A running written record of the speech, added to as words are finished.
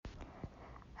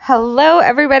Hello,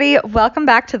 everybody. Welcome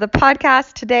back to the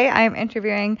podcast. Today, I am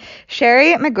interviewing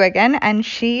Sherry McGuigan, and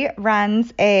she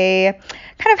runs a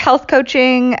kind of health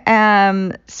coaching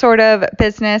sort of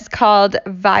business called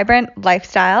Vibrant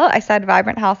Lifestyle. I said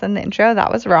Vibrant Health in the intro. That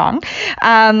was wrong.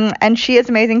 And she is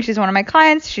amazing. She's one of my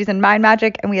clients. She's in Mind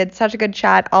Magic, and we had such a good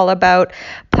chat all about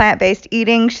plant-based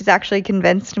eating. She's actually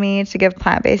convinced me to give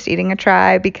plant-based eating a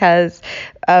try because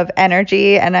of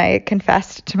energy, and I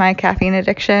confessed to my caffeine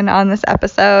addiction on this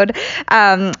episode.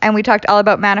 And we talked all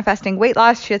about manifesting weight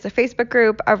loss. She has a Facebook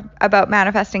group about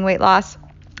manifesting weight loss.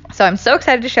 So I'm so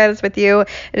excited to share this with you. It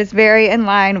is very in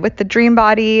line with the Dream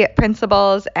Body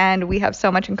principles, and we have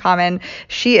so much in common.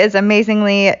 She is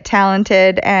amazingly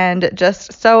talented and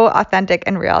just so authentic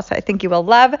and real. So I think you will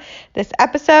love this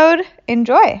episode.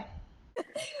 Enjoy.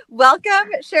 Welcome,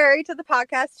 Sherry, to the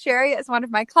podcast. Sherry is one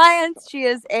of my clients. She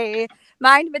is a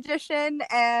mind magician,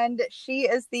 and she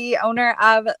is the owner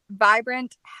of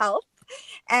Vibrant Health.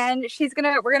 And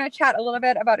we're gonna chat a little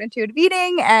bit about intuitive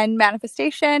eating and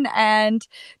manifestation and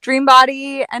Dream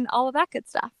Body and all of that good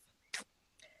stuff.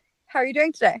 How are you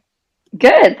doing today?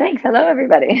 Good, thanks. Hello,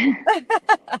 everybody.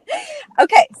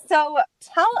 Okay, so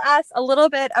tell us a little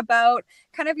bit about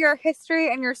kind of your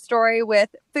history and your story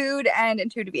with food and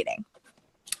intuitive eating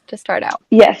to start out.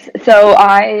 Yes, so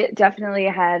I definitely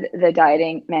had the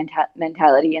dieting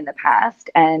mentality in the past,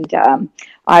 and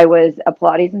I was a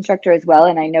Pilates instructor as well,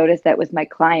 and I noticed that with my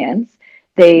clients,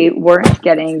 they weren't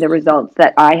getting the results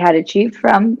that I had achieved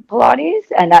from Pilates,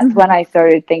 and that's when I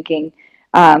started thinking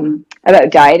about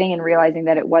dieting and realizing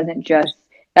that it wasn't just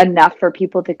enough for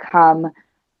people to come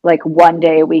like one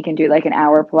day a week and do like an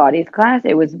hour Pilates class.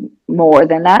 It was more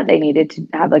than that. They needed to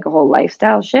have like a whole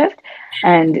lifestyle shift,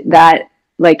 and that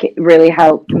like it really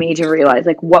helped me to realize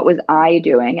like what was I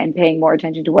doing and paying more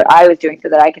attention to what I was doing so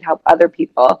that I could help other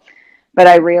people. But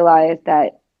I realized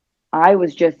that I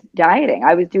was just dieting.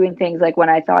 I was doing things like when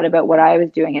I thought about what I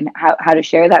was doing and how to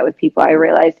share that with people, I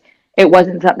realized it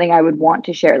wasn't something I would want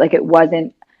to share. Like it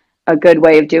wasn't a good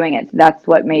way of doing it. So that's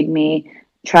what made me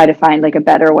try to find like a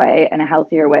better way and a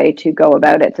healthier way to go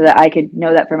about it so that I could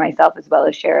know that for myself as well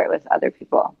as share it with other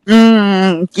people.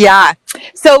 Yeah.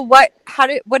 So what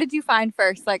did you find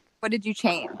first? Like, what did you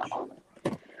change?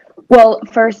 Well,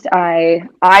 first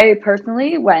I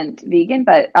personally went vegan,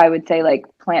 but I would say like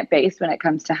plant-based when it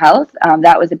comes to health.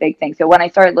 That was a big thing. So when I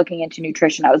started looking into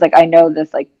nutrition, I was like, I know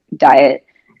this like diet,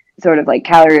 sort of like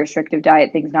calorie restrictive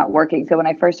diet thing's not working. So when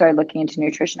I first started looking into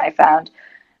nutrition, I found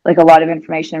like a lot of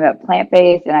information about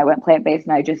plant-based, and I went plant-based,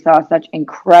 and I just saw such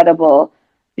incredible,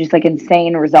 just like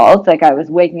insane results. Like I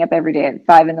was waking up every day at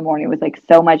 5 a.m. with like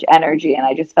so much energy, and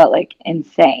I just felt like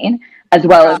insane, as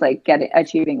well as like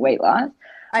achieving weight loss.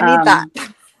 I need that.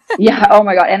 Yeah. Oh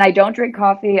my God. And I don't drink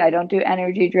coffee. I don't do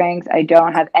energy drinks. I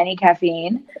don't have any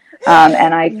caffeine.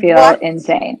 And I feel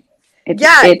insane.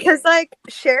 Because like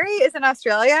Sherry is in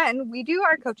Australia, and we do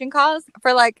our coaching calls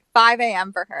for like 5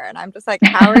 a.m. for her, and I'm just like,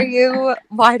 how are you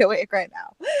wide awake right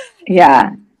now?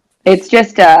 Yeah, it's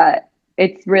just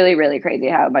it's really, really crazy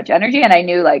how much energy. And I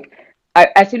knew like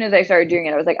as soon as I started doing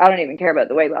it, I was like, I don't even care about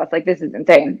the weight loss. Like this is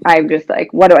insane. I'm just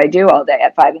like, what do I do all day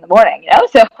at 5 a.m? You know?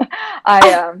 So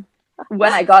I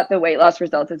when I got the weight loss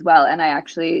results as well, and I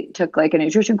actually took like a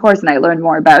nutrition course and I learned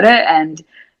more about it, and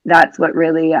that's what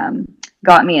really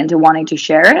got me into wanting to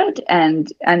share it.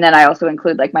 And then I also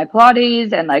include like my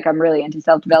Pilates, and like I'm really into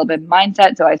self-development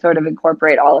mindset, so I sort of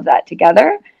incorporate all of that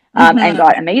together, and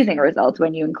got amazing results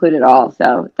when you include it all.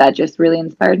 So that just really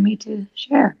inspired me to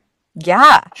share.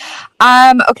 Yeah.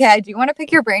 Okay, I do want to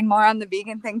pick your brain more on the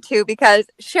vegan thing too, because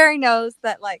Sherry knows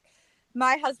that like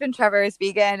my husband Trevor is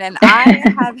vegan, and I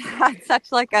have had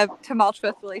such like a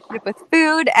tumultuous relationship with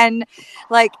food, and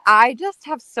like I just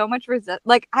have so much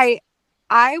like I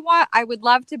would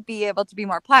love to be able to be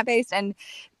more plant-based and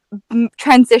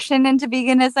transition into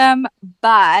veganism,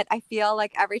 but I feel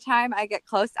like every time I get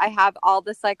close, I have all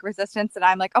this like resistance, and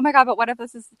I'm like, oh my God, but what if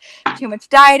this is too much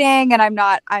dieting and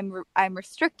I'm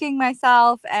restricting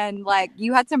myself? And like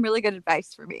you had some really good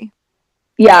advice for me.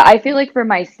 Yeah, I feel like for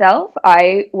myself,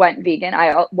 I went vegan.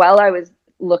 While I was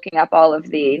looking up all of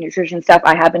the nutrition stuff,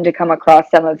 I happened to come across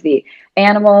some of the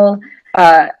animal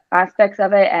aspects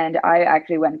of it, and I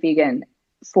actually went vegan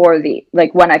for the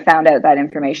like when I found out that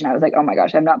information. I was like, oh my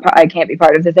gosh, I can't be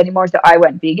part of this anymore. So I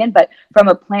went vegan. But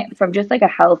from just like a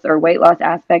health or weight loss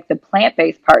aspect, the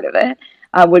plant-based part of it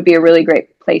would be a really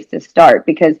great place to start,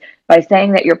 because by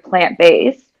saying that you're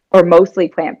plant-based or mostly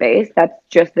plant-based, that's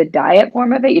just the diet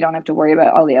form of it. You don't have to worry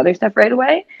about all the other stuff right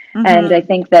away. And I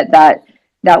think that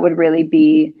would really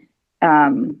be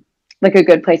like a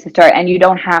good place to start. And you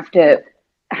don't have to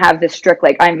have this strict,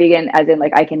 like, I'm vegan, as in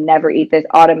like I can never eat this,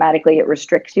 automatically it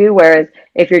restricts you. Whereas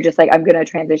if you're just like, I'm going to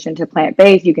transition to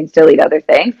plant-based, you can still eat other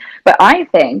things. But I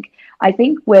think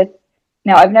with,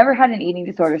 now I've never had an eating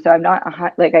disorder, so I'm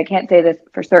not like, I can't say this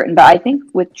for certain, but I think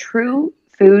with true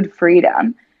food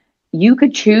freedom, you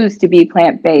could choose to be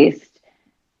plant-based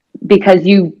because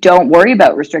you don't worry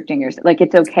about restricting yourself. Like,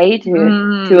 it's okay to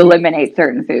eliminate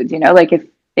certain foods, like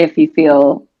if you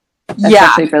feel,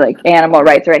 especially for like animal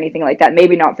rights or anything like that,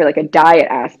 maybe not for like a diet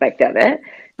aspect of it,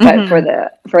 but for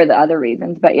the other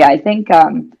reasons. But yeah, I think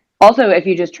also if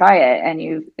you just try it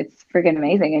and it's freaking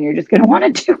amazing and you're just going to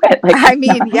want to do it. Like, I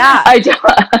mean, yeah. I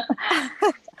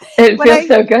don't. It feels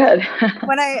so good.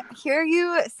 When I hear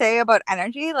you say about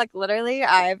energy, like literally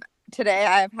today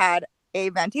I've had a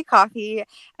venti coffee,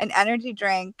 an energy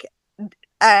drink,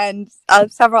 and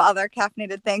several other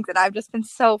caffeinated things, and I've just been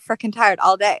so freaking tired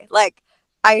all day. Like,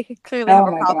 I clearly have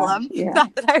a problem. Gosh, yeah.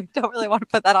 Not that I don't really want to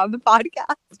put that on the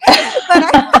podcast.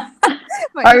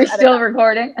 Are we still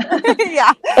recording?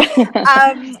 Yeah.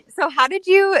 So how did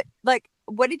you, like,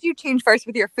 what did you change first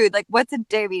with your food? Like, what's a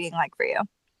day of eating like for you?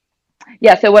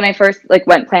 Yeah, so when I first like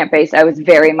went plant-based, I was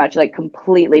very much like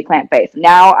completely plant-based.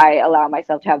 Now I allow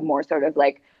myself to have more sort of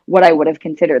like what I would have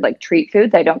considered like treat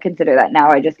foods. I don't consider that now.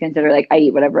 I just consider like I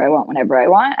eat whatever I want whenever I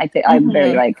want. I think I'm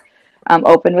very like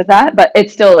open with that, but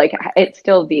it's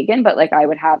still vegan, but like I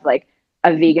would have like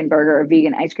a vegan burger or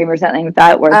vegan ice cream or something like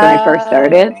that. Whereas when I first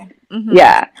started,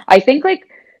 yeah, I think like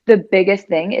the biggest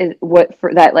thing is what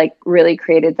for that like really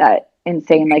created that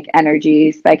insane like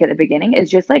energy spike at the beginning is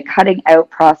just like cutting out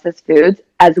processed foods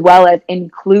as well as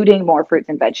including more fruits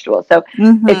and vegetables. So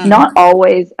it's not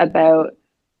always about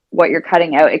what you're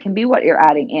cutting out. It can be what you're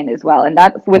adding in as well. And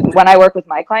that's when I work with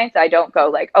my clients, I don't go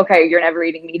like, okay, you're never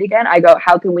eating meat again. I go,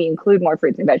 how can we include more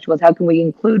fruits and vegetables? How can we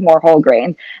include more whole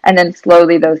grains? And then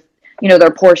slowly those,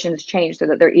 their portions change so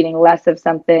that they're eating less of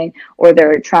something or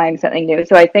they're trying something new.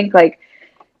 So I think like,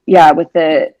 yeah, with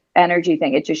the energy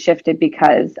thing, it just shifted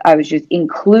because I was just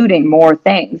including more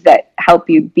things that help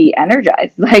you be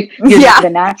energized. Like the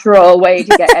natural way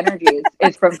to get energy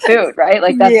is from food, right?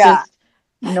 Like that's just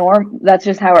that's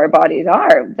just how our bodies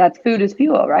are. That's food is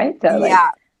fuel, right? So like,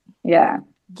 yeah,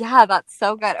 that's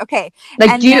so good. Okay, like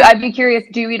I'd be curious,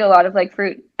 do you eat a lot of like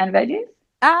fruit and veggies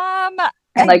and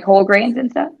like whole grains and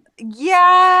stuff?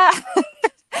 Yeah.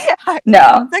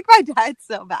 No, it's like my diet's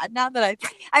so bad now that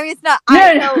I mean, it's not.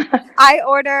 I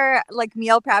order like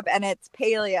meal prep and it's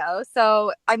paleo.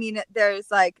 So I mean,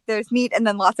 there's meat and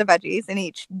then lots of veggies in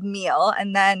each meal,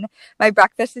 and then my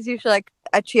breakfast is usually like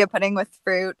a chia pudding with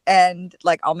fruit and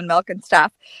like almond milk and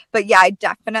stuff. But yeah, I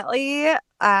definitely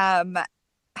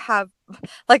have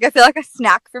like, I feel like a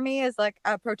snack for me is like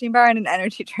a protein bar and an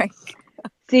energy drink.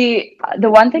 See, the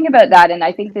one thing about that, and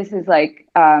I think this is like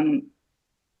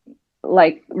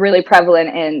really prevalent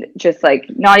in just like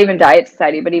not even diet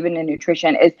society, but even in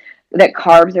nutrition, is that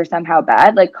carbs are somehow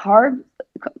bad. Like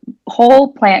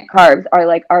whole plant carbs are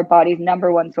like our body's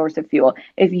number one source of fuel.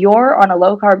 If you're on a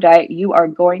low carb diet, you are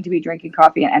going to be drinking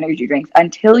coffee and energy drinks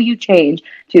until you change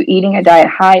to eating a diet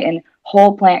high in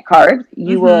whole plant carbs.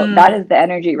 You will, that is the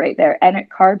energy right there. And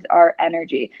carbs are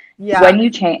energy. Yeah. When you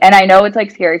change, and I know it's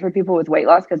like scary for people with weight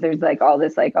loss because there's like all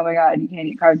this like, oh my God, you can't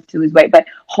eat carbs to lose weight, but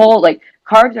whole, like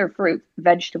carbs are fruits,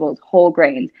 vegetables, whole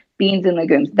grains, beans and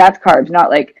legumes. That's carbs, not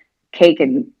like cake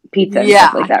and pizza and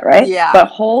stuff like that, right? Yeah. But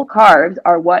whole carbs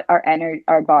are what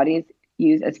our bodies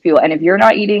use as fuel. And if you're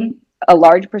not eating a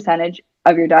large percentage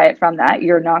of your diet from that,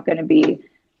 you're not going to be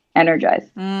energized.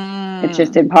 It's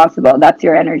just impossible. That's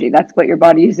your energy. That's what your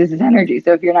body uses as energy.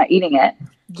 So if you're not eating it,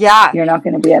 you're not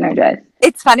going to be energized.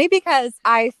 It's funny because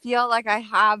I feel like I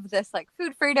have this like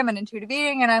food freedom and intuitive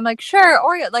eating, and I'm like, sure,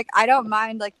 or like I don't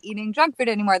mind like eating junk food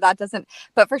anymore. That doesn't,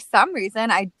 but for some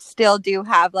reason I still do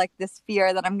have like this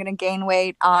fear that I'm going to gain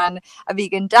weight on a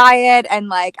vegan diet. And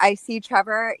like I see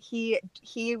Trevor, he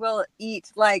will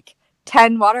eat like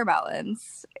 10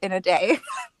 watermelons in a day.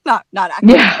 not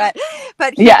actually,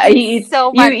 but he eats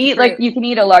so much. You eat fruit. Like you can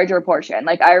eat a larger portion.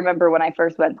 Like I remember when I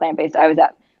first went plant-based, I was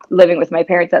living with my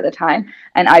parents at the time,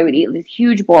 and I would eat this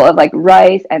huge bowl of like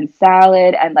rice and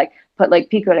salad and like put like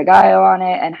pico de gallo on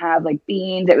it and have like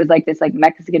beans. It was like this like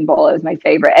Mexican bowl. It was my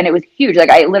favorite, and it was huge. Like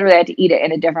I literally had to eat it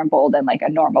in a different bowl than like a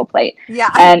normal plate. Yeah.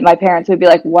 And my parents would be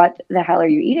like, what the hell are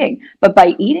you eating? But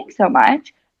by eating so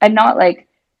much, and not like,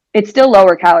 it's still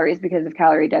lower calories because of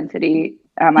calorie density.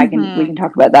 We can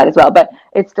talk about that as well, but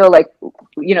it's still like,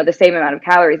 the same amount of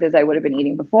calories as I would have been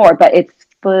eating before, but it's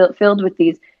filled with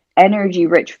these energy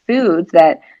rich foods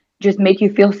that just make you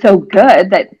feel so good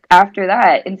that after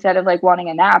that, instead of like wanting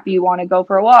a nap, you want to go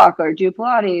for a walk or do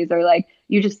Pilates, or like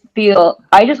you just feel,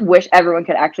 I just wish everyone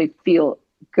could actually feel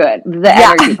good. The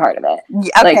energy part of it.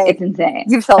 Yeah, okay. Like, it's insane.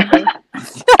 You've sold me.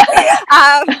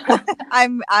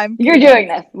 I'm You're doing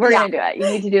this. We're going to do it. You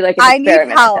need to do like an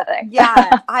experiment or something.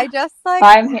 Yeah. I just like,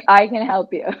 I can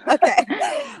help you. Okay.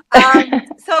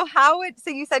 So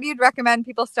you said you'd recommend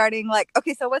people starting like,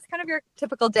 okay, so what's kind of your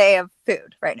typical day of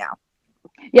food right now?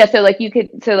 Yeah, so like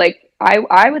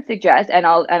I would suggest, and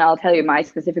I'll tell you my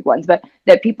specific ones, but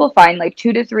that people find like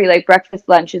 2 to 3 like breakfast,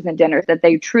 lunches, and dinners that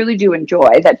they truly do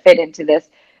enjoy that fit into this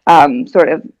sort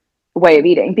of way of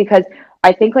eating. Because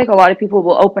I think like a lot of people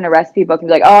will open a recipe book and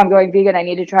be like, oh, I'm going vegan, I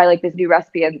need to try like this new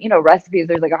recipe, and recipes,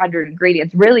 there's like 100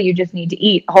 ingredients. Really, you just need to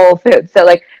eat whole food. So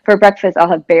like for breakfast, I'll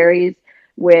have berries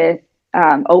with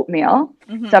oatmeal.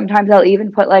 Mm-hmm. Sometimes I'll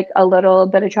even put like a little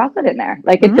bit of chocolate in there.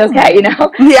 Like, it's okay,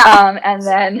 Yeah. And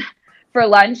then for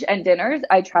lunch and dinners,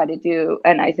 I try to do,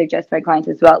 and I suggest my clients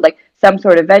as well, like some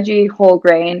sort of veggie, whole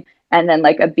grain, and then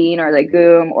like a bean or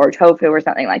legume or tofu or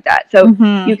something like that. So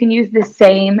you can use the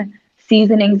same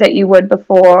seasonings that you would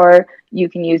before. You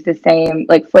can use the same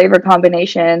like flavor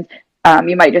combinations.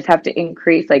 You might just have to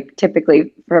increase, like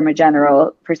typically from a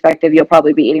general perspective, you'll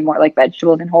probably be eating more like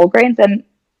vegetables and whole grains than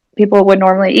people would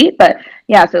normally eat. But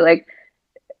yeah, so like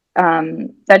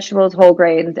vegetables, whole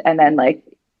grains, and then like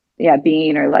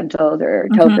bean or lentils or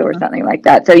tofu or something like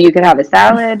that. So you could have a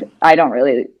salad. I don't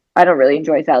really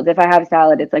enjoy salads. If I have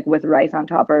salad, it's like with rice on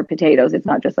top or potatoes. It's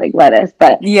not just like lettuce.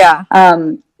 But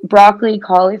broccoli,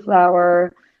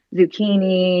 cauliflower,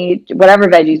 zucchini, whatever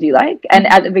veggies you like. And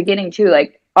at the beginning too,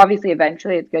 like obviously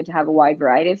eventually it's good to have a wide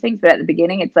variety of things, but at the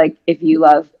beginning it's like, if you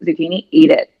love zucchini,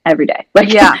 eat it every day.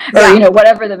 Like or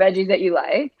whatever the veggies that you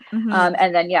like.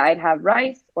 And then I'd have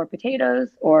rice or potatoes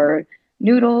or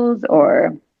noodles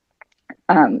or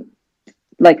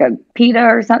like a pita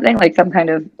or something, like some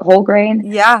kind of whole grain.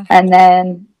 Yeah. And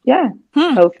then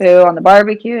tofu on the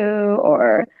barbecue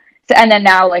and then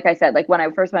now, like I said, like when I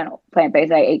first went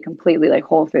plant-based, I ate completely like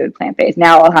whole food plant-based.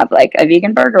 Now I'll have like a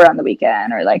vegan burger on the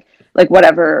weekend, or like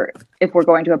whatever. If we're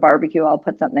going to a barbecue, I'll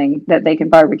put something that they can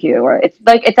barbecue, or it's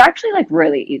actually like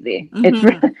really easy. It's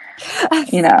really,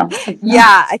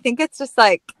 I think it's just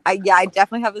like, I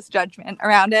definitely have this judgment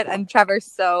around it, and Trevor's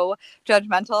so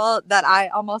judgmental that I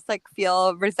almost like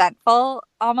feel resentful,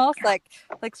 almost like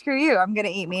screw you, I'm gonna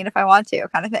eat meat if I want to,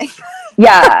 kind of thing.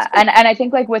 And I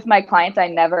think like with my clients, I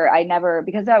never,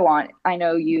 because I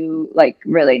know you like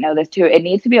really know this too, it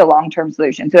needs to be a long-term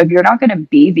solution. So if you're not going to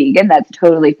be vegan, that's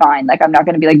totally fine. Like, I'm not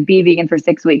going to be like, be vegan for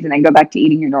 6 weeks and then go back to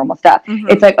eating your normal stuff.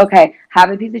 It's like, okay, have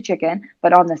a piece of chicken,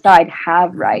 but on the side,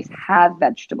 have rice, have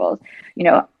vegetables,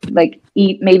 like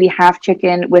eat maybe half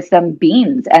chicken with some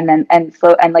beans, and then, and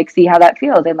like see how that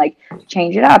feels, and like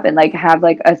change it up, and like have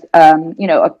like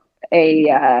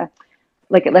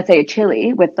like let's say a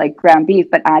chili with like ground beef,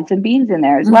 but add some beans in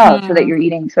there as well, so that you're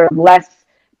eating sort of less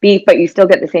beef, but you still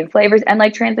get the same flavors, and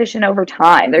like transition over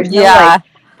time. There's no like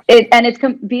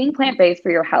being plant-based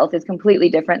for your health is completely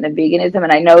different than veganism.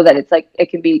 And I know that it's like, it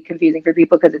can be confusing for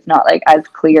people because it's not like as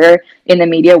clear in the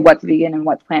media what's vegan and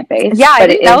what's plant-based. Yeah, but I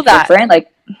didn't know that. Different. Like,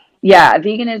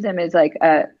 veganism is like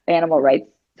a animal rights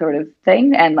sort of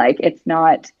thing, and like it's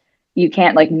not, you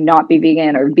can't like not be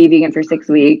vegan or be vegan for 6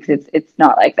 weeks. It's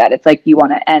not like that. It's like you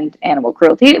want to end animal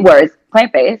cruelty, whereas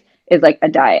plant-based is like a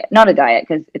diet, not a diet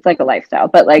because it's like a lifestyle,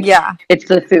 but like it's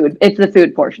the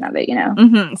food portion of it,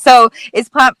 So is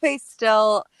plant-based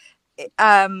still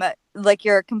like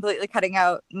you're completely cutting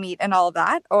out meat and all of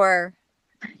that, or?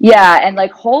 And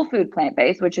like whole food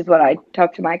plant-based, which is what I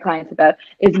talk to my clients about,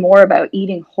 is more about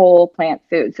eating whole plant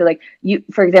food. So like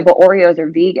for example, Oreos are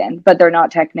vegan, but they're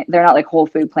not like whole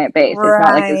food plant-based. Right. It's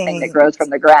not like this thing that grows from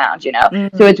the ground,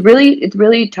 So it's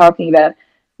really talking about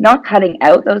not cutting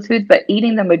out those foods, but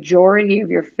eating the majority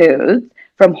of your foods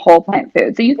from whole plant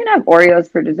food. So you can have Oreos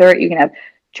for dessert, you can have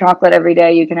chocolate every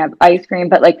day, you can have ice cream,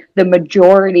 but like the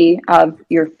majority of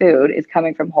your food is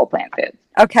coming from whole plant foods.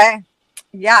 Okay.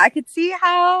 Yeah, I could see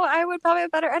how I would probably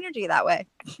have better energy that way.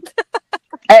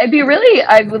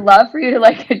 I would love for you to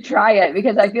like try it,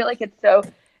 because I feel like it's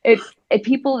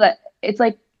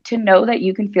like to know that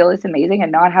you can feel this amazing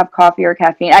and not have coffee or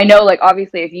caffeine. I know, like,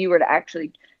 obviously if you were to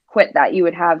actually quit that, you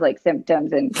would have like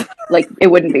symptoms, and like it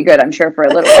wouldn't be good, I'm sure, for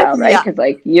a little while, right? Because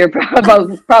like you're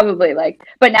probably like,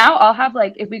 but now I'll have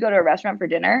like, if we go to a restaurant for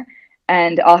dinner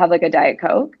and I'll have like a Diet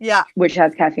Coke, which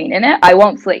has caffeine in it, I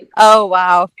won't sleep. Oh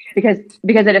wow. Because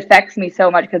it affects me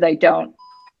so much because I don't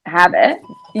have it.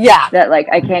 That like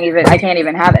I can't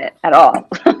even have it at all.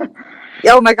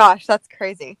 Oh my gosh, that's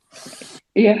crazy.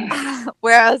 Yeah.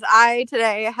 Whereas I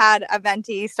today had a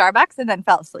venti Starbucks and then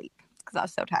fell asleep because I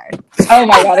was so tired. Oh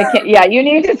my god, I can't. Yeah, you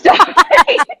need to stop.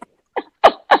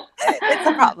 It's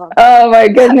a problem. Oh my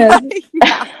goodness.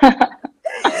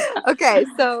 Okay,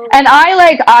 so And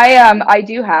I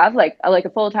do have like a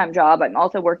full-time job. I'm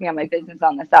also working on my business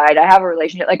on the side. I have a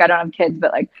relationship, like I don't have kids,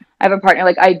 but like I have a partner.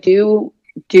 Like I do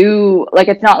like,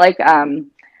 it's not like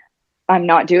I'm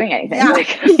not doing anything. Yeah.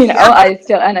 Like, I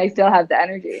still have the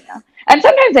energy, And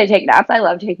sometimes I take naps. I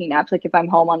love taking naps, like if I'm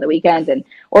home on the weekends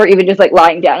or even just like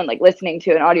lying down and like listening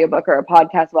to an audiobook or a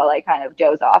podcast while I kind of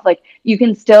doze off. Like you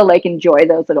can still like enjoy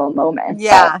those little moments.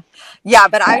 Yeah.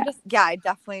 But I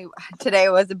definitely, today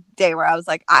was a day where I was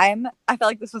like, I felt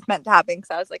like this was meant to happen.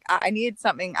 So I was like, I need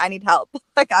something. I need help.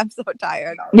 Like, I'm so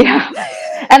tired already. Yeah.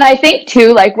 And I think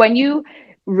too, like when you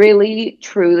really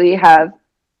truly have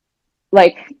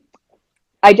like,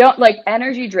 I don't like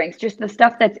energy drinks, just the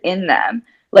stuff that's in them.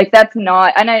 Like that's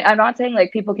not, and I'm not saying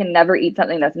like people can never eat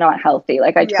something that's not healthy.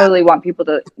 Like I totally want people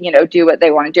to, do what they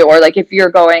want to do. Or like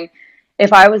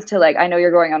if I was to like, I know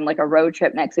you're going on like a road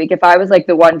trip next week. If I was like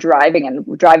the one driving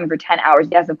for 10 hours,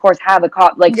 yes, of course, have a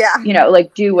cup, like,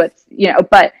 like do what's,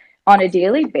 but on a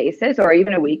daily basis or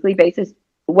even a weekly basis,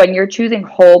 when you're choosing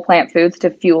whole plant foods to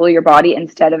fuel your body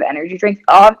instead of energy drinks,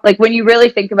 like when you really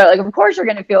think about it, like, of course you're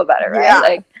going to feel better, right?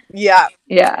 Like, yeah.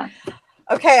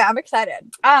 Okay, I'm excited.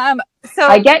 So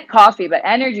I get coffee, but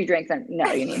energy drinks are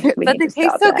no. You need. But they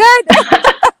taste so good.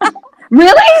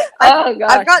 Really? Oh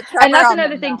god! I've got Trevor, and that's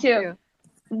another thing too.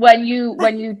 When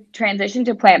you transition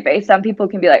to plant based, some people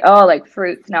can be like, oh, like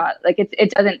fruit's not like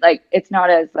it doesn't like it's not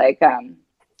as like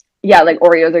like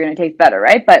Oreos are gonna taste better,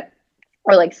 right? But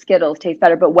or like Skittles taste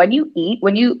better. But when you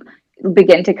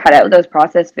begin to cut out those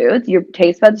processed foods, your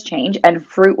taste buds change, and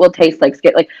fruit will taste like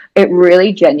Skit. Like it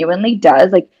really genuinely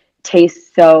does. Like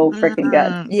tastes so freaking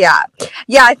good. Yeah.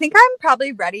 I think I'm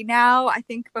probably ready now. I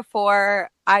think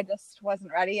before I just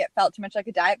wasn't ready. It felt too much like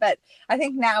a diet, but I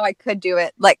think now I could do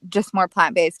it like just more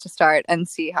plant-based to start and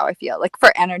see how I feel, like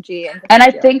for energy. And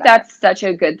I think that's such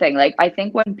a good thing. Like I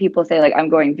think when people say like I'm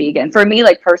going vegan, for me,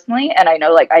 like personally, and I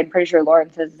know like I'm pretty sure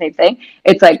Lauren says the same thing.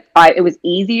 It's like it was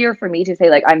easier for me to say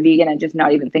like I'm vegan and just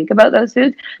not even think about those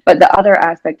foods. But the other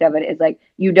aspect of it is like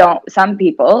some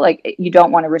people like you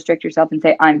don't want to restrict yourself and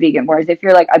say I'm vegan. Whereas if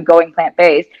you're like I'm going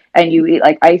plant-based and you eat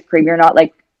like ice cream, you're not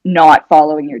like not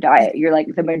following your diet. You're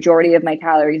like the majority of my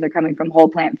calories are coming from whole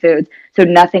plant foods. So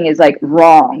nothing is like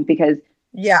wrong because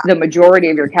the majority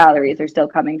of your calories are still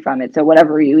coming from it. So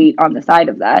whatever you eat on the side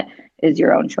of that is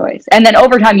your own choice. And then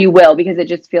over time you will, because it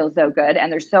just feels so good.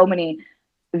 And there's so many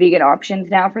vegan options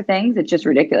now for things. It's just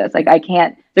ridiculous. Like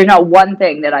there's not one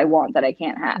thing that I want that I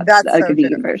can't have. That's like so a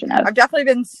vegan version of. I've definitely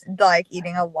been like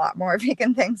eating a lot more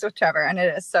vegan things with Trevor, and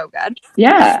it is so good.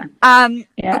 Yeah.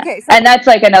 Okay. And that's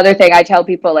like another thing I tell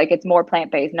people, like it's more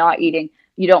plant-based, not eating.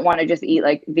 You don't want to just eat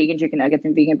like vegan chicken nuggets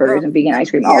and vegan burgers and vegan ice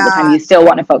cream all the time. You still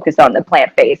want to focus on the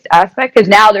plant-based aspect, because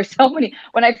now there's so many.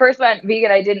 When I first went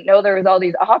vegan, I didn't know there was all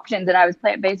these options, and I was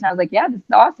plant-based and I was like, yeah, this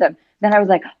is awesome. Then I was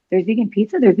like, there's vegan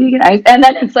pizza, there's vegan ice, and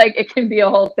then it's like it can be a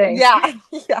whole thing.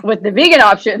 With the vegan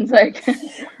options, like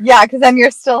because then you're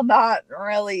still not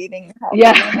really eating healthy,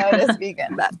 even though it is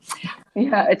vegan, but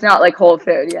it's not like whole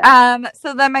food.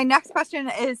 So then my next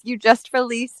question is, you just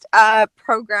released a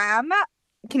program.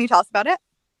 Can you tell us about it?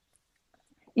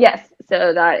 Yes,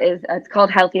 so it's called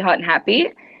Healthy, Hot, and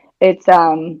Happy. It's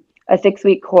a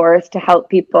 6-week course to help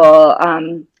people.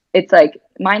 It's like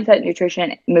mindset,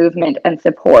 nutrition, movement, and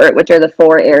support, which are the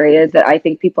 4 areas that I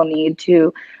think people need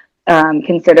to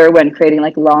consider when creating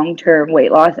like long-term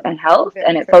weight loss and health.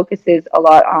 And it focuses a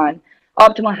lot on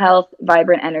optimal health,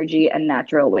 vibrant energy, and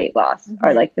natural weight loss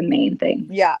are like the main things.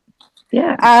 Yeah.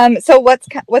 So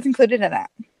what's included in it?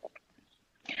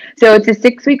 So it's a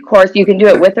 6-week course. You can do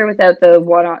it with or without the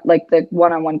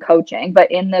one-on-one coaching, but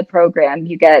in the program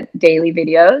you get daily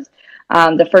videos.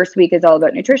 The first week is all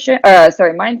about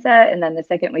mindset, and then the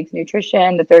second week's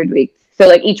nutrition, the third week. So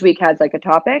like each week has like a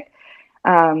topic.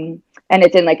 And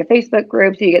it's in like a Facebook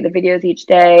group, so you get the videos each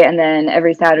day, and then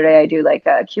every Saturday I do like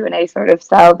a Q&A sort of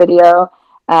style video.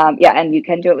 And you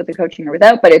can do it with the coaching or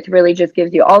without, but it really just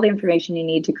gives you all the information you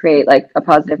need to create like a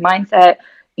positive mindset,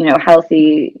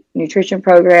 healthy nutrition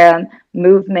program,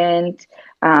 movement,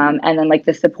 and then like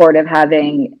the support of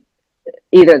having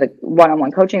either the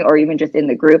one-on-one coaching or even just in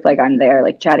the group, like I'm there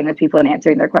like chatting with people and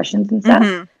answering their questions and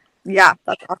stuff. Yeah,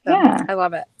 that's awesome. Yeah. I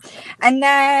love it. And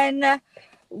then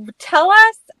tell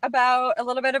us a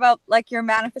little bit about like your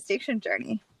manifestation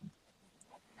journey.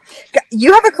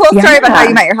 You have a cool story about how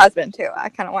you met your husband too. I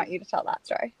kind of want you to tell that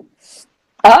story.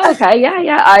 Oh, okay.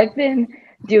 Yeah. I've been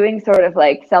doing sort of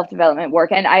like self-development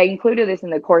work, and I included this in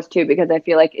the course too because I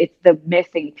feel like it's the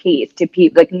missing piece to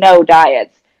people. Like no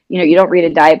diets. You don't read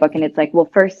a diet book and it's like, well,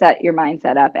 first set your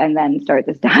mindset up and then start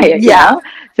this diet.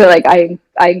 So like I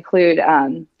include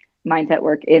mindset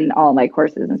work in all my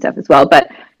courses and stuff as well. But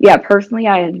yeah, personally,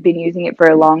 I had been using it for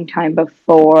a long time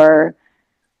before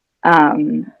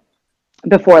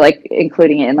like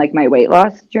including it in like my weight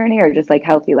loss journey or just like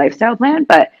healthy lifestyle plan.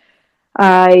 But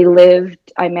I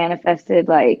manifested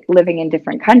like living in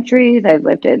different countries.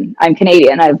 I'm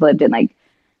Canadian. I've lived in like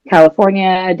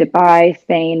California, Dubai,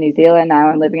 Spain, New Zealand. Now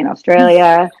I'm living in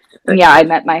Australia. And yeah, I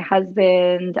met my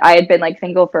husband. I had been like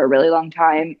single for a really long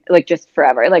time, like just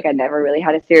forever. Like I never really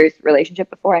had a serious relationship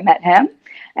before I met him.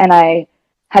 And I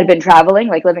had been traveling,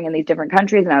 like living in these different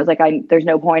countries. And I was like, there's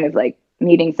no point of like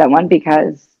meeting someone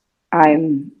because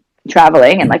I'm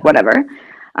traveling and like whatever.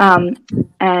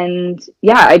 And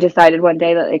yeah, I decided one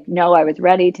day that like, no, I was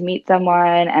ready to meet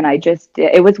someone. And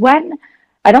it was when,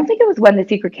 I don't think it was when The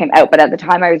Secret came out, but at the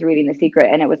time I was reading The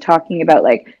Secret and it was talking about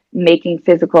like making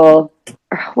physical,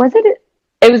 was it?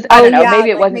 It was, I don't know,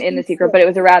 maybe it like wasn't in The Secret, but it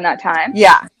was around that time.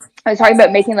 Yeah. I was talking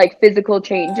about making like physical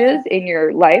changes in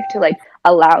your life to like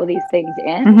allow these things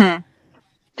in. Mm-hmm.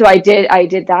 So I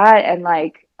did that. And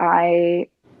like, I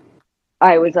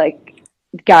was like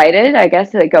guided, I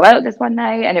guess, to like go out this one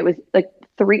night. And it was like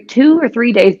 2 or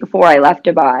 3 days before I left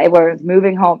Dubai, where I was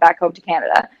moving back home to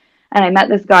Canada. And I met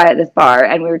this guy at this bar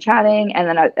and we were chatting. And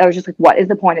then I was just like, what is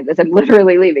the point of this? I'm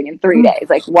literally leaving in 3 days.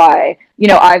 Like, why? You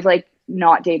know, I've like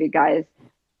not dated guys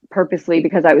purposely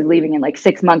because I was leaving in like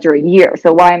 6 months or a year.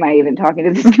 So why am I even talking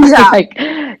to this guy like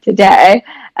today?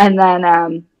 And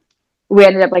then we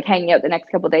ended up like hanging out the next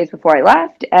couple of days before I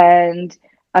left. And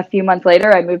a few months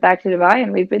later, I moved back to Dubai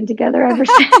and we've been together ever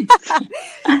since.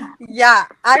 Yeah,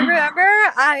 I remember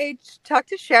I talked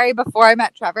to Sherry before I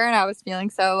met Trevor and I was feeling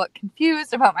so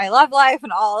confused about my love life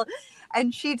and all.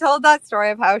 And she told that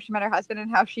story of how she met her husband and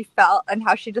how she felt and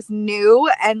how she just knew.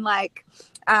 And like,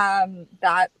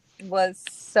 that was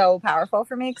so powerful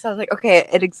for me because I was like, okay,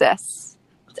 it exists.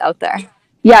 It's out there.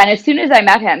 Yeah, and as soon as I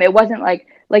met him, it wasn't like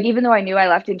even though I knew I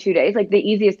left in 2 days, like the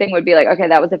easiest thing would be like, okay,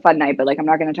 that was a fun night, but like I'm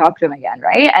not going to talk to him again,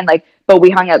 right? And like, but we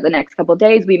hung out the next couple of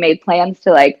days. We made plans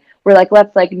to like, we're like,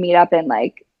 let's like meet up in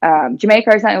like Jamaica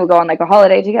or something. We'll go on like a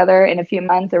holiday together in a few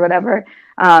months or whatever.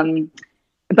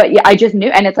 But yeah, I just knew,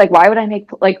 and it's like, why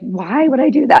would I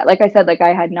do that? Like I said, like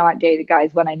I had not dated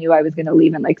guys when I knew I was going to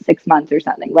leave in like 6 months or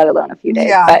something, let alone a few days.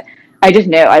 Yeah. But I just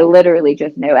knew. I literally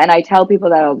just knew, and I tell people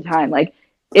that all the time, like.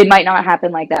 It might not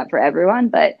happen like that for everyone,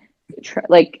 but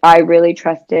like I really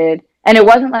trusted. And it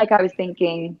wasn't like I was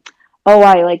thinking, oh,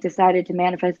 I like decided to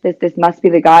manifest this. This must be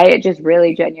the guy. It just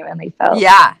really genuinely felt.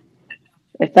 Yeah.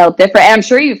 It felt different. And I'm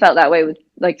sure you felt that way with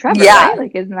like Trevor, right?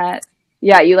 Like, isn't that,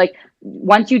 yeah, you like,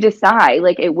 once you decide,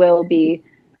 like it will be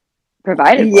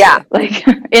provided for you, like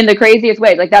in the craziest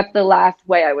way. Like that's the last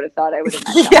way I would have thought I would have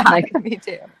met yeah, like, me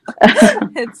too.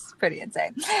 It's pretty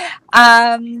insane.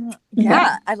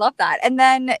 Yeah, I love that. And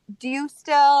then do you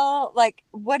still like,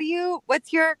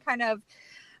 what's your kind of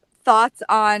thoughts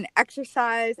on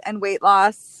exercise and weight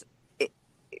loss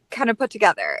kind of put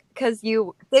together? Because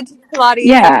you did Pilates.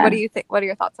 Yeah. Like, what do you think? What are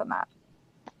your thoughts on that?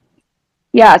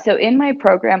 Yeah, so in my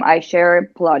program, I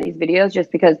share Pilates videos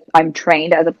just because I'm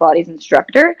trained as a Pilates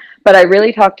instructor, but I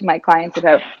really talk to my clients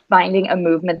about finding a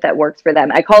movement that works for them.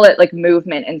 I call it like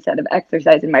movement instead of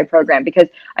exercise in my program because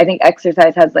I think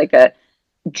exercise has like a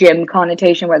gym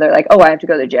connotation where they're like, oh, I have to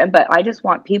go to the gym, but I just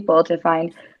want people to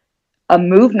find a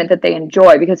movement that they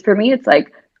enjoy because for me, it's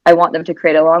like I want them to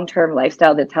create a long-term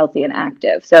lifestyle that's healthy and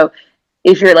active. So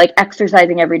if you're like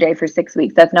exercising every day for 6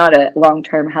 weeks, that's not a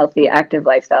long-term healthy active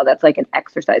lifestyle. That's like an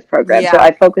exercise program. So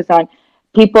I focus on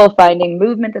people finding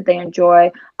movement that they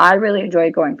enjoy. I really enjoy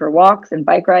going for walks and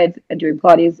bike rides and doing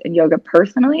Pilates and yoga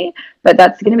personally, but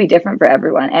that's going to be different for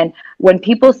everyone. And when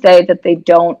people say that they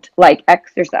don't like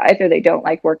exercise or they don't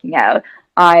like working out,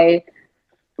 I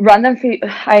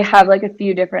have like a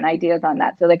few different ideas on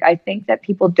that. So like I think that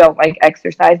people don't like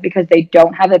exercise because they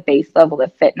don't have a base level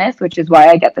of fitness, which is why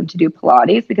I get them to do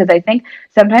Pilates, because I think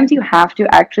sometimes you have to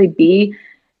actually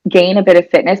gain a bit of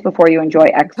fitness before you enjoy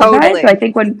exercise. Totally. So I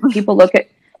think when people look at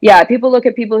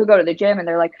people who go to the gym and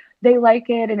they're like, they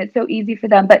like it and it's so easy for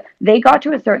them, but they got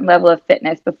to a certain level of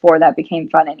fitness before that became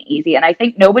fun and easy. And I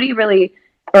think nobody really,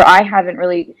 or I haven't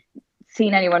really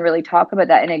seen anyone really talk about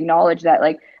that and acknowledge that,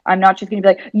 like, I'm not just going to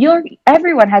be like,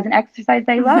 everyone has an exercise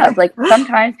they love. Like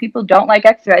sometimes people don't like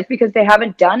exercise because they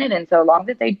haven't done it in so long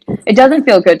that it doesn't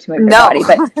feel good to move their body,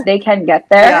 but they can get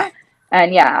there. Yeah.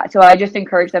 And so I just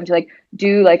encourage them to like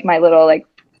do like my little like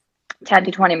 10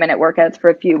 to 20 minute workouts for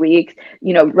a few weeks.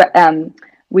 You know,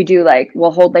 we do like,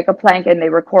 we'll hold like a plank and they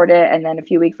record it. And then a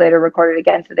few weeks later, record it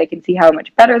again so they can see how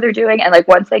much better they're doing. And like,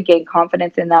 once they gain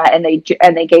confidence in that and they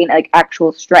gain like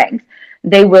actual strength,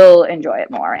 they will enjoy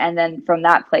it more. And then from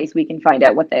that place, we can find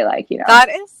out what they like, you know. That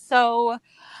is so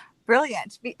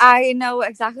Brilliant. I know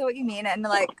exactly what you mean. And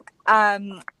like,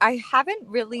 I haven't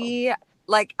really,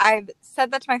 like, I've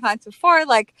said that to my clients before,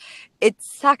 like, it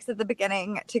sucks at the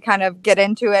beginning to kind of get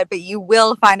into it, but you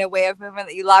will find a way of movement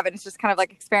that you love. And it's just kind of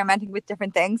like experimenting with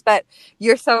different things. But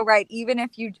you're so right. Even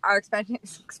if you are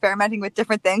experimenting with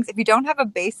different things, if you don't have a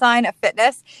baseline of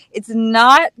fitness, it's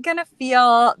not going to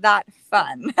feel that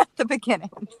fun at the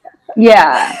beginning.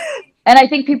 Yeah. And I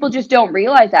think people just don't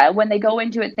realize that when they go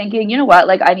into it thinking, you know what,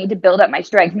 like I need to build up my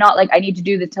strength, not like I need to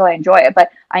do this till I enjoy it,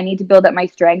 but I need to build up my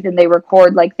strength, and they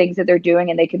record like things that they're doing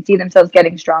and they can see themselves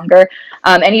getting stronger.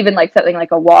 And even like something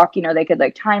like a walk, you know, they could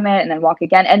like time it and then walk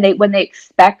again. And when they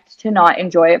expect to not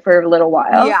enjoy it for a little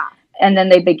while, Yeah. and then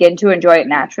they begin to enjoy it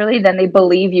naturally, then they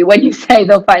believe you when you say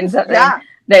they'll find something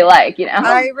they like, you know.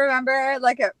 I remember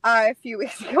like a few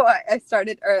weeks ago I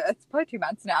started, or it's probably 2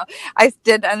 months now, I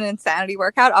did an insanity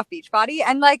workout off Beachbody,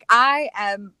 and like I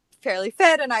am fairly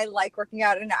fit and I like working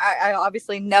out, and I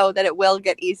obviously know that it will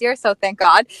get easier, so thank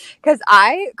God, because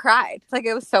I cried. Like,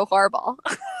 it was so horrible.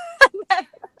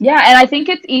 Yeah, and I think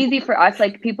it's easy for us,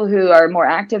 like people who are more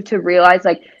active, to realize,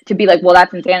 like, to be like, well,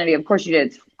 that's insanity. Of course you did.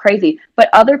 It's crazy.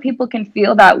 But other people can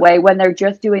feel that way when they're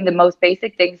just doing the most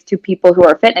basic things to people who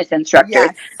are fitness instructors.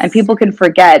 Yes. And people can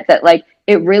forget that, like,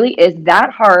 it really is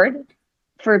that hard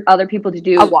for other people to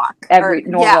do A walk every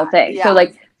normal thing. So,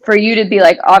 like, for you to be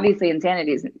like, obviously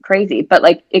insanity is crazy, but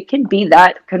like it can be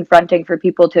that confronting for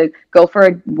people to go for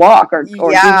a walk or do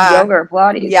yoga or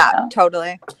Pilates. Yeah, you know?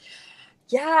 Totally.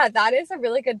 Yeah, that is a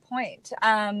really good point.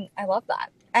 I love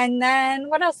that. And then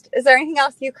what else? Is there anything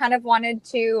else you kind of wanted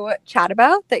to chat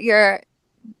about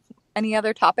any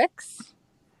other topics?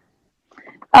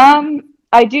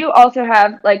 I do also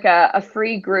have like a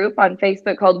free group on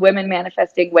Facebook called Women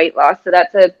Manifesting Weight Loss. So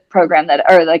that's a program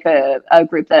or like a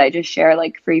group that I just share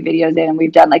like free videos in. And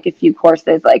we've done like a few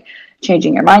courses, like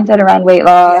changing your mindset around weight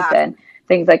loss and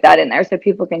things like that in there. So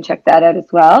people can check that out as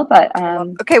well. But,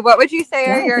 okay. What would you say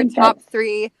are your top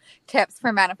 3 tips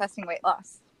for manifesting weight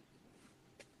loss?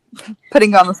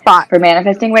 Putting you on the spot. For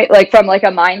manifesting weight, like from like a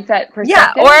mindset perspective?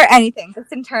 Yeah, or anything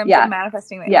just in terms of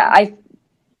manifesting weight loss.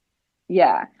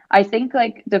 I think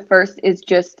like the first is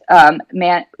just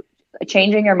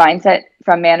changing your mindset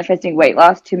from manifesting weight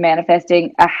loss to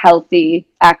manifesting a healthy,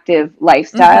 active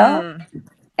lifestyle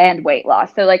and weight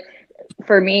loss. So like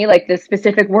for me, like the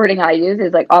specific wording I use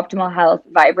is like optimal health,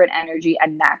 vibrant energy,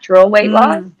 and natural weight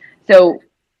loss. So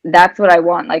that's what I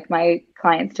want like my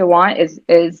clients to want is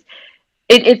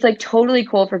it's like totally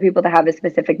cool for people to have a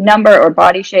specific number or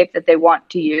body shape that they want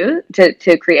to use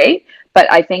to create. But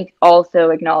I think also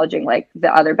acknowledging like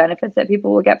the other benefits that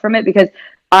people will get from it, because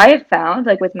I have found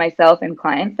like with myself and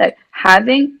clients that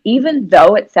even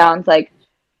though it sounds like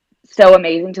so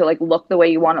amazing to like look the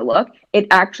way you want to look, it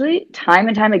actually time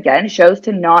and time again shows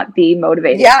to not be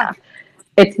motivating enough.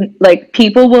 It's like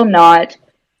people will not.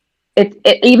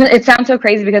 It sounds so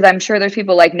crazy because I'm sure there's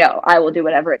people like, no, I will do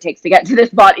whatever it takes to get to this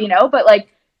body, you know, but like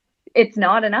it's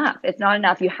not enough. It's not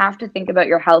enough. You have to think about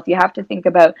your health. You have to think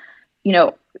about, you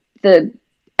know, the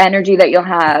energy that you'll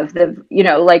have,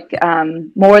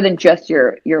 more than just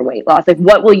your weight loss. Like,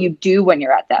 what will you do when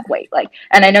you're at that weight? Like,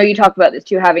 and I know you talk about this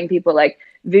too, having people like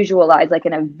visualize like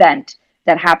an event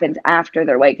that happens after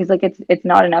their weight, because like it's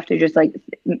not enough to just like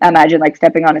imagine like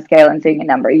stepping on a scale and seeing a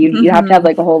number. You have to have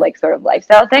like a whole like sort of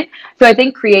lifestyle thing. So I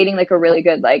think creating like a really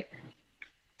good like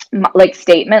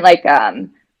statement, like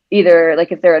either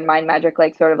like if they're in Mind Magic,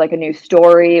 like sort of like a new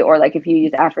story, or like if you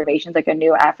use affirmations, like a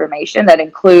new affirmation that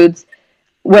includes,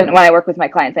 when I work with my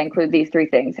clients, I include these 3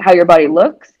 things: how your body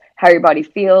looks, how your body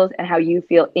feels, and how you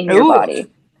feel in your body.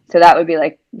 So that would be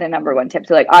like the number 1 tip.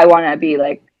 So like I want to be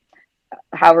like,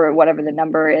 whatever the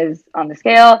number is on the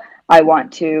scale, I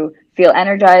want to feel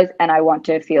energized and I want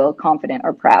to feel confident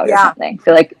or proud or something.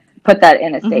 So like put that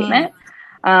in a statement.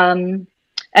 And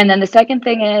then the second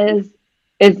thing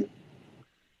is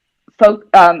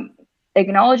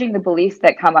acknowledging the beliefs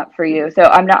that come up for you. So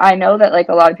I know that like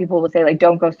a lot of people will say like,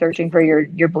 don't go searching for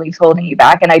your beliefs holding you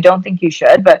back. And I don't think you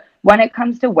should, but when it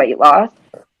comes to weight loss,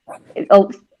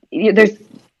 there's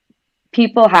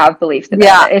people have beliefs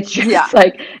about it. It's just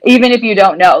like, even if you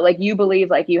don't know, like you believe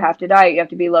like you have to diet, you have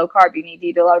to be low carb, you need to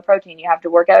eat a lot of protein, you have to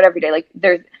work out every day. Like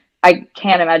I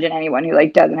can't imagine anyone who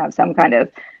like doesn't have some kind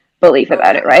of belief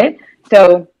about it, right?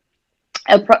 So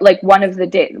like one of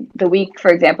the week,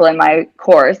 for example, in my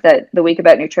course, that the week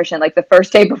about nutrition, like the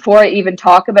first day before I even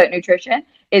talk about nutrition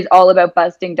is all about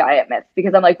busting diet myths,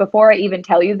 because I'm like, before I even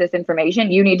tell you this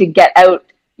information, you need to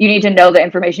know the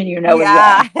information is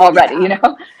wrong already, you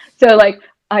know? So like,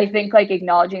 I think like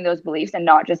acknowledging those beliefs and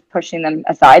not just pushing them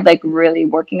aside, like really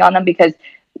working on them, because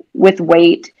with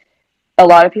weight, a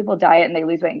lot of people diet and they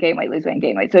lose weight and gain weight, lose weight and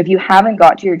gain weight. So if you haven't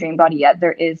got to your dream body yet,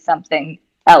 there is something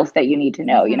else that you need to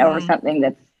know, you know, or something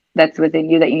that's within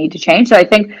you that you need to change. So I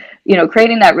think, you know,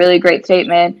 creating that really great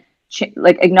statement,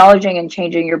 like acknowledging and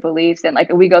changing your beliefs. And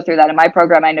like we go through that in my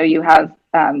program. I know you have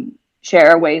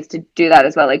share ways to do that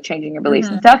as well, like changing your beliefs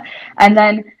and stuff. And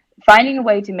then finding a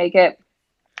way to make it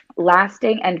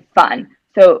lasting and fun.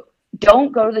 So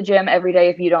don't go to the gym every day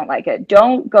if you don't like it.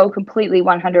 Don't go completely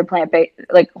 100 plant-based,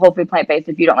 like whole food plant-based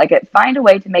if you don't like it. Find a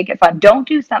way to make it fun. Don't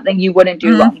do something you wouldn't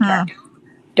do long term.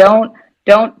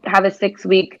 Don't have a 6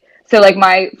 week. So like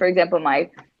for example, my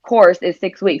course is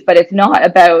 6 weeks, but it's not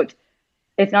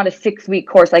a 6 week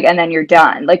course, like, and then you're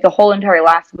done. Like the whole entire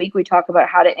last week, we talk about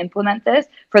how to implement this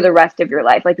for the rest of your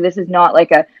life. Like this is not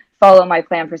like a follow my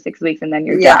plan for 6 weeks and then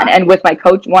you're done. And with my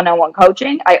coach, one-on-one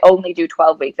coaching, I only do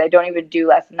 12 weeks. I don't even do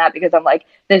less than that because I'm like,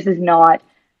 this is not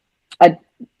a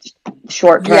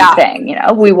short-term thing. You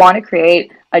know, we want to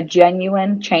create a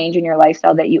genuine change in your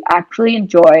lifestyle that you actually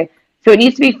enjoy. So it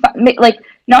needs to be fun, like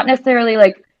not necessarily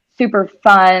like super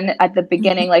fun at the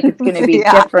beginning, like it's going to be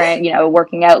different, you know,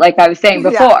 working out, like I was saying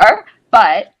before,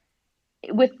 but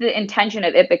with the intention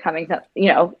of it becoming, you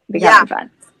know, becoming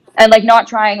fun. And like not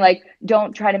trying, like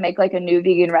don't try to make like a new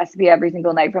vegan recipe every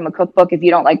single night from a cookbook if you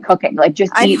don't like cooking. Like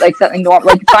just eat like something normal,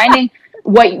 like finding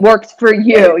what works for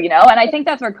you, you know. And I think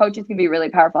that's where coaches can be really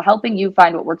powerful, helping you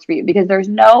find what works for you, because there's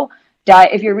no diet.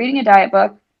 If you're reading a diet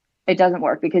book, it doesn't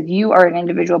work because you are an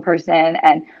individual person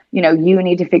and, you know, you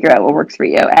need to figure out what works for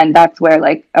you. And that's where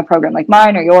like a program like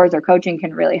mine or yours or coaching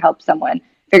can really help someone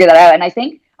figure that out. And I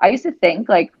think I used to think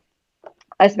like,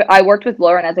 I worked with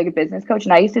Lauren as like a business coach,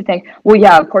 and I used to think, well,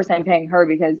 yeah, of course I'm paying her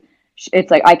because it's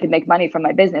like I could make money from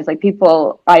my business. Like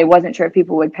I wasn't sure if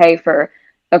people would pay for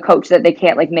a coach that they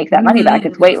can't like make that money back.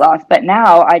 It's weight loss. But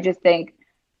now I just think,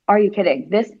 are you kidding?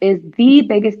 This is the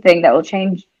biggest thing that will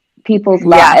change people's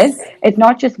lives. It's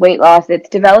not just weight loss. It's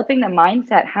developing the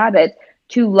mindset habits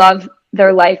to love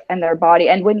their life and their body.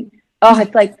 And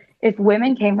it's like if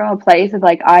women came from a place of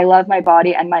like, I love my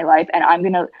body and my life and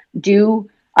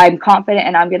I'm confident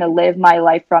and I'm going to live my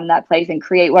life from that place and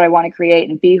create what I want to create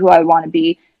and be who I want to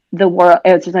be. The world,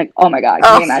 it's just like, oh my God,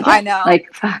 can you imagine? I know.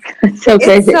 Like, fuck, it's so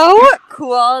crazy. It's so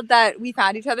cool that we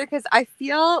found each other because I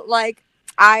feel like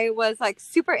I was like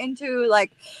super into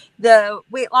like the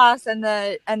weight loss and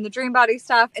the dream body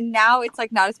stuff. And now it's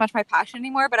like not as much my passion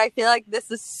anymore, but I feel like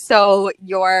this is so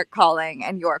your calling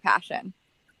and your passion.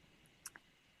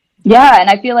 Yeah. And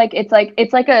I feel like it's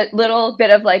like a little bit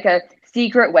of like a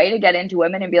secret way to get into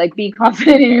women and be like, be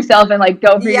confident in yourself and like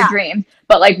go for your dreams.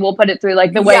 But like, we'll put it through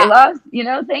like the weight loss, you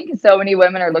know, thing. Cause so many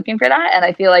women are looking for that. And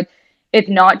I feel like it's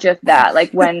not just that,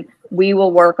 like when we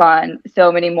will work on so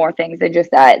many more things than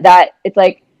just that it's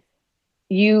like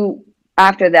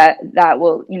after that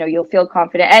will, you know, you'll feel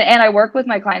confident. And I work with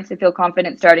my clients to feel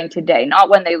confident starting today, not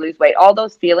when they lose weight. All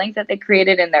those feelings that they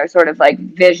created in their sort of like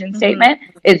vision statement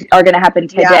are going to happen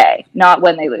today, not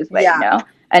when they lose weight, you know?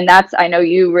 And I know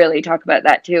you really talk about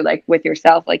that too, like with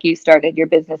yourself, like you started your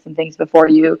business and things before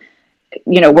you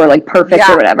know, were like perfect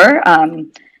or whatever. And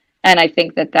I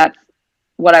think that's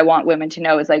what I want women to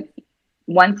know is like,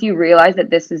 once you realize that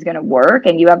this is going to work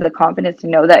and you have the confidence to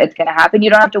know that it's going to happen, you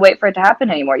don't have to wait for it to happen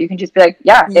anymore. You can just be like,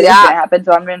 it is going to happen.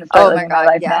 So I'm going to start living my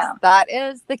life now. That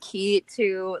is the key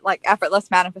to like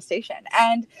effortless manifestation.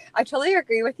 And I totally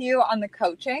agree with you on the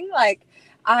coaching. Like,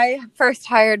 I first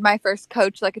hired my first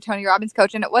coach, like a Tony Robbins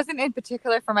coach, and it wasn't in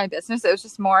particular for my business. It was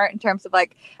just more in terms of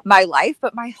like my life,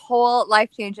 but my whole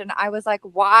life changed. And I was like,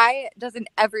 why doesn't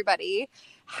everybody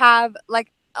have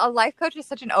like a life coach is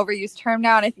such an overused term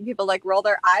now. And I think people like roll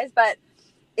their eyes, but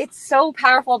it's so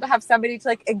powerful to have somebody to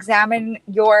like examine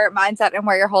your mindset and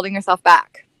where you're holding yourself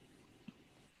back.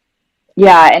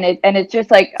 Yeah. And it's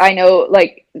just like, I know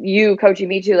like you coaching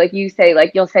me too, like you say,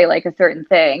 like, you'll say like a certain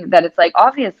thing that it's like,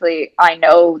 obviously I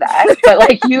know that, but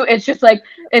like it's just like,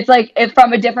 it's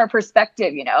from a different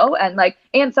perspective, you know? And like,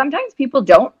 and sometimes people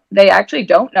they actually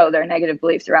don't know their negative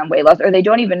beliefs around weight loss, or they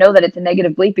don't even know that it's a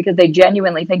negative belief because they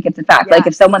genuinely think it's a fact. Like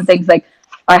if someone thinks like,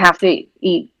 I have to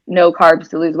eat no carbs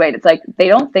to lose weight, it's like, they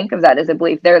don't think of that as a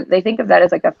belief. They think of that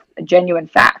as like a genuine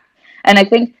fact. And I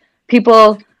think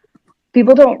people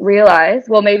don't realize,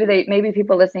 well, maybe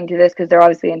people listening to this because they're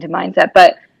obviously into mindset,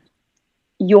 but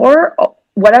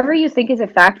whatever you think is a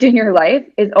fact in your life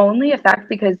is only a fact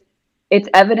because it's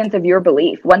evidence of your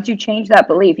belief. Once you change that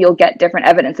belief, you'll get different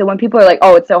evidence. So when people are like,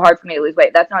 oh, it's so hard for me to lose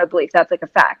weight, that's not a belief. That's like a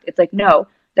fact. It's like, no,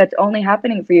 that's only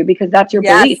happening for you because that's your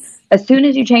belief. As soon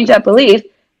as you change that belief,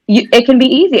 it can be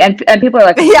easy. And people are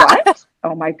like, what?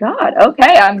 oh my God,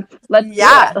 okay, let's do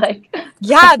Yeah. it. Like,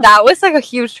 Yeah, that was like a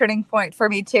huge turning point for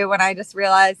me too, when I just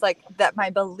realized like that my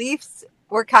beliefs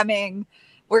were creating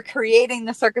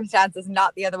the circumstances,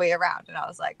 not the other way around. And I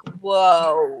was like,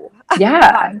 whoa.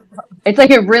 yeah, it's like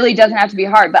it really doesn't have to be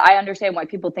hard, but I understand why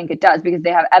people think it does, because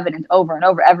they have evidence over and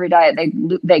over. Every diet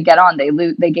they get on,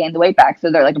 they gain the weight back,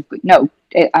 so they're like, no,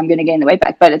 I'm going to gain the weight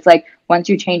back. But it's like, once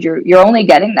you change you're only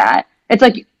getting that. It's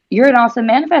like, you're an awesome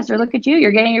manifestor. Look at you,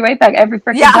 you're gaining your weight back every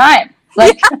freaking time.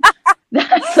 Like,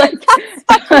 that's like,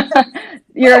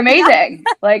 you're amazing.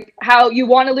 Like, how you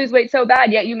want to lose weight so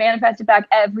bad, yet you manifest it back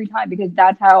every time, because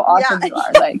that's how awesome you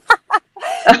are. Like,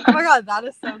 oh my God, that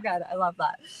is so good. I love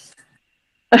that.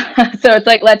 so it's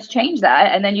like, let's change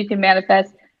that, and then you can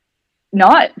manifest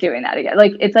not doing that again.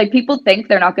 Like, it's like, people think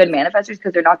they're not good manifestors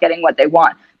because they're not getting what they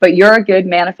want, but you're a good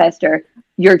manifester.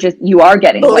 You are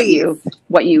getting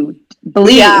what you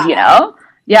believe. Yeah.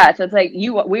 Yeah, so it's like,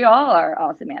 we all are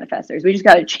awesome manifestors. We just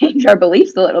got to change our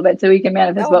beliefs a little bit so we can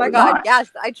manifest what we want. Oh my God,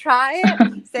 yes. I try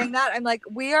saying that. I'm like,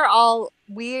 we are all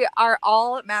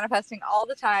manifesting all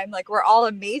the time. Like, we're all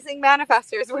amazing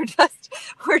manifestors. We're just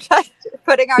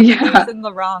putting our beliefs in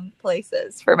the wrong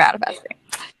places for manifesting.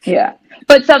 Yeah.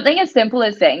 But something as simple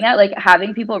as saying that, like,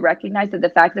 having people recognize that the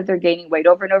fact that they're gaining weight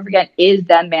over and over again is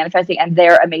them manifesting and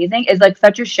they're amazing, is like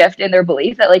such a shift in their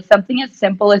belief, that like something as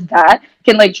simple as that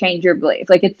can like change your belief.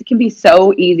 Like, it can be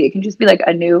so easy. It can just be like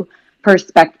a new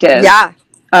perspective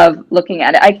of looking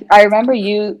at it. I remember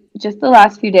you just the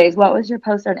last few days, what was your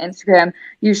post on Instagram?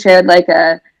 You shared like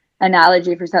a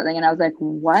analogy for something, and I was like,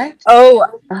 what?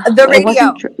 Oh, the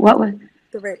radio. What was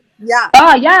yeah.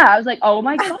 Oh yeah. I was like, oh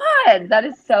my God, that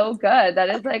is so good. That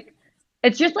is like,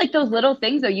 it's just like those little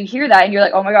things though. You hear that and you're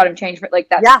like, oh my God, I'm changed. Like,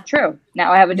 that's true.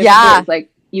 Now I have a different belief. Like,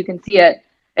 you can see it.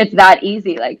 It's that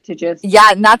easy, like, to just.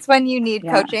 Yeah. And that's when you need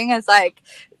coaching, is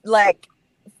like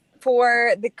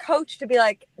for the coach to be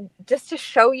like, just to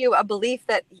show you a belief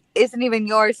that isn't even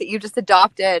yours, that you just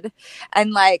adopted.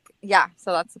 And like, yeah,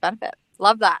 so that's the benefit.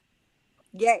 Love that.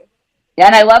 Yay. Yeah,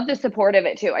 and I love the support of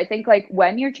it too. I think like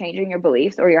when you're changing your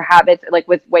beliefs or your habits, like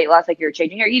with weight loss, like you're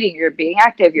changing your eating, you're being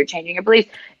active, you're changing your beliefs.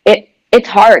 It's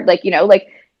hard, like, you know, like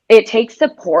it takes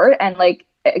support and like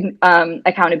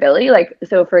accountability. Like,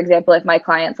 so for example, if my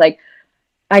client's like,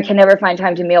 I can never find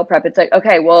time to meal prep, it's like,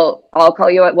 okay, well, I'll call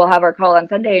you. We'll have our call on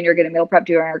Sunday, and you're going to meal prep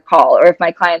during our call. Or if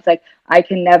my client's like, I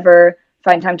can never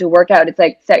find time to work out, it's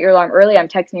like, set your alarm early. I'm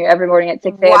texting you every morning at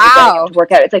 6 a.m. to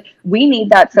work out. It's like, we need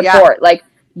that support. Yeah. Like,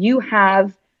 you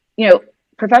have, you know,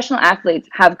 professional athletes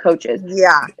have coaches.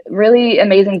 Yeah. Really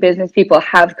amazing business people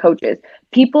have coaches.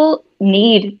 People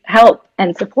need help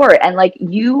and support. And like,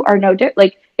 you are no different.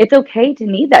 Like, it's okay to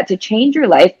need that. To change your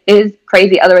life is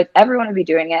crazy. Otherwise, everyone would be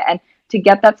doing it. And to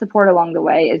get that support along the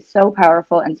way is so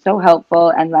powerful and so helpful.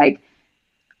 And like,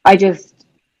 you just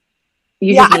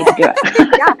need to do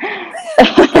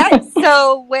it. Okay,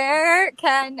 so where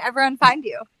can everyone find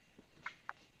you?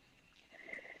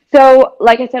 So,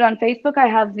 like I said, on Facebook, I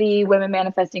have the Women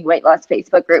Manifesting Weight Loss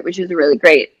Facebook group, which is a really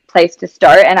great place to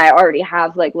start. And I already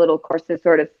have like little courses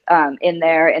sort of in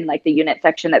there in like the unit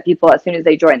section that people, as soon as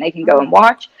they join, they can go and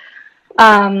watch.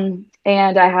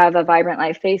 And I have a Vibrant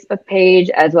Life Facebook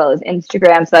page as well as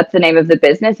Instagram. So that's the name of the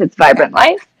business. It's Vibrant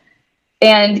Life.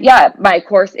 And yeah, my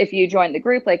course, if you join the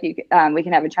group, like we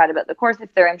can have a chat about the course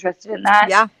if they're interested in that.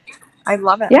 Yeah. I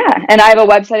love it. Yeah. And I have a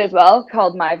website as well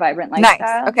called My Vibrant Lifestyle.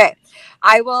 Nice. Okay.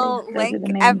 I will link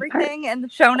everything in the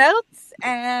show notes.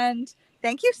 And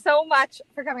thank you so much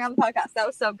for coming on the podcast. That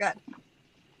was so good.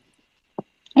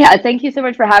 Yeah. Thank you so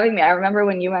much for having me. I remember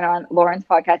when you went on Lauren's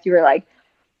podcast, you were like,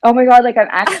 oh my God, like I'm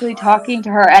actually talking to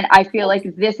her. And I feel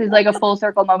like this is like a full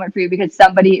circle moment for you, because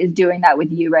somebody is doing that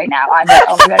with you right now. I'm like,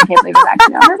 oh my God, I can't believe I'm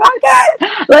actually on her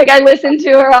podcast. Like, I listened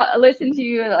to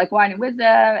you, like Wine and Wisdom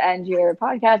and your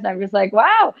podcast. And I'm just like,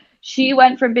 wow, she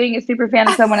went from being a super fan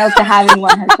of someone else to having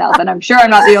one herself. And I'm sure I'm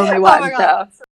not the only one. Oh my God. So